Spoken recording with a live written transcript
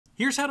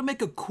Here's how to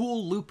make a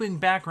cool looping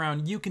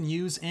background you can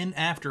use in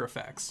After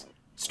Effects.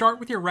 Start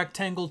with your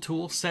rectangle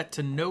tool set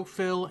to no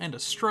fill and a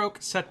stroke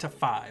set to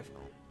 5.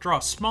 Draw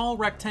a small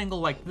rectangle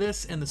like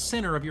this in the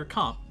center of your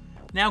comp.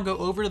 Now go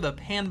over to the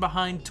pan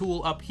behind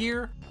tool up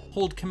here,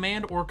 hold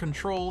Command or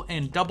Control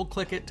and double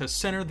click it to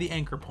center the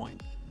anchor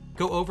point.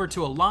 Go over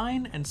to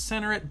Align and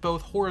center it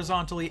both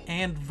horizontally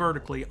and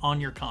vertically on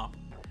your comp.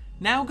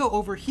 Now go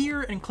over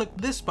here and click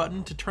this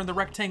button to turn the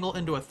rectangle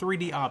into a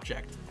 3D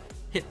object.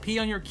 Hit P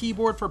on your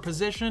keyboard for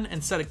position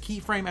and set a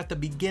keyframe at the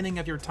beginning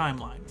of your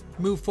timeline.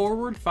 Move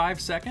forward 5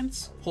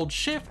 seconds, hold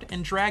Shift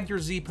and drag your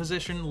Z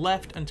position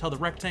left until the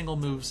rectangle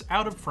moves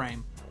out of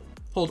frame.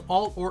 Hold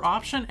Alt or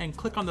Option and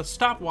click on the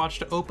stopwatch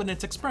to open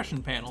its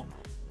expression panel.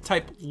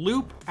 Type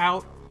loop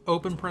out,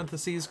 open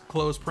parentheses,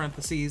 close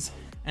parentheses,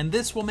 and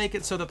this will make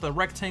it so that the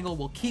rectangle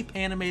will keep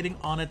animating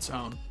on its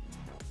own.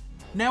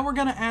 Now we're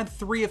going to add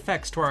 3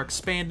 effects to our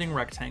expanding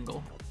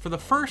rectangle. For the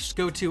first,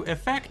 go to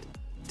Effect,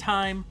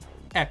 Time,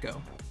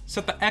 Echo.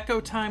 Set the echo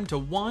time to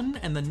 1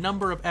 and the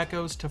number of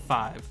echoes to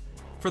 5.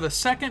 For the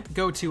second,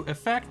 go to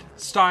Effect,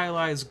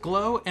 Stylize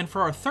Glow, and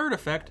for our third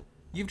effect,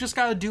 you've just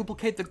got to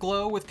duplicate the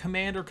glow with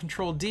Command or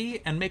Control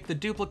D and make the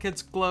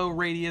duplicate's glow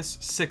radius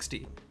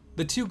 60.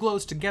 The 2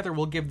 glows together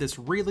will give this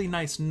really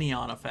nice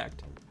neon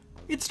effect.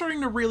 It's starting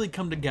to really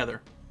come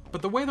together,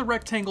 but the way the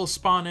rectangles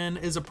spawn in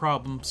is a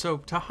problem, so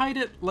to hide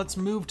it, let's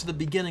move to the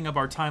beginning of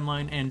our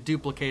timeline and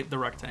duplicate the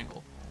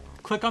rectangle.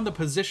 Click on the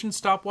position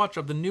stopwatch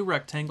of the new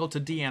rectangle to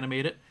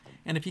deanimate it,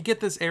 and if you get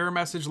this error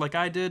message like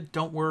I did,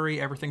 don't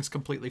worry, everything's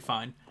completely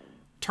fine.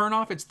 Turn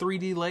off its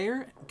 3D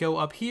layer, go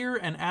up here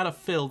and add a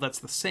fill that's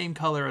the same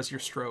color as your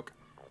stroke.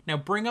 Now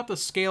bring up the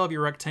scale of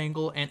your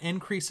rectangle and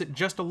increase it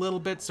just a little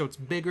bit so it's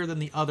bigger than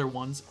the other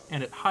ones,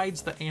 and it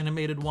hides the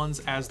animated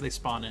ones as they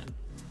spawn in.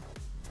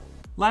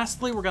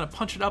 Lastly, we're going to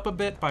punch it up a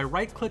bit by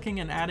right-clicking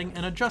and adding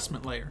an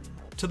adjustment layer.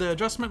 To the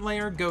adjustment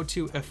layer, go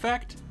to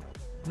Effect,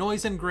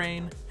 Noise and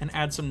Grain, and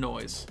add some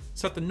noise.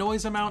 Set the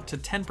noise amount to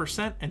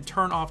 10% and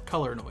turn off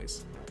color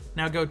noise.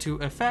 Now go to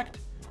Effect,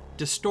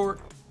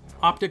 Distort,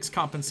 Optics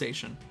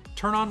Compensation.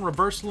 Turn on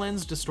Reverse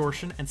Lens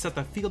Distortion and set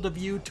the field of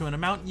view to an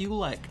amount you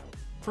like.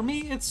 For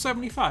me, it's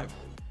 75.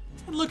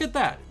 And look at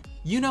that!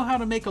 You know how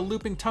to make a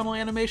looping tunnel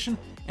animation,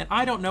 and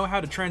I don't know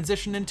how to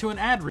transition into an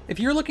ad read. If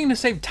you're looking to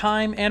save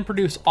time and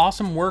produce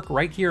awesome work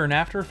right here in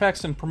After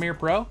Effects and Premiere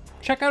Pro,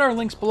 check out our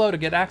links below to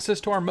get access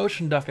to our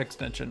Motion Duck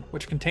extension,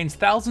 which contains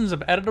thousands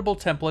of editable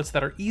templates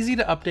that are easy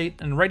to update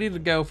and ready to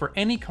go for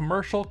any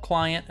commercial,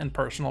 client, and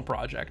personal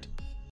project.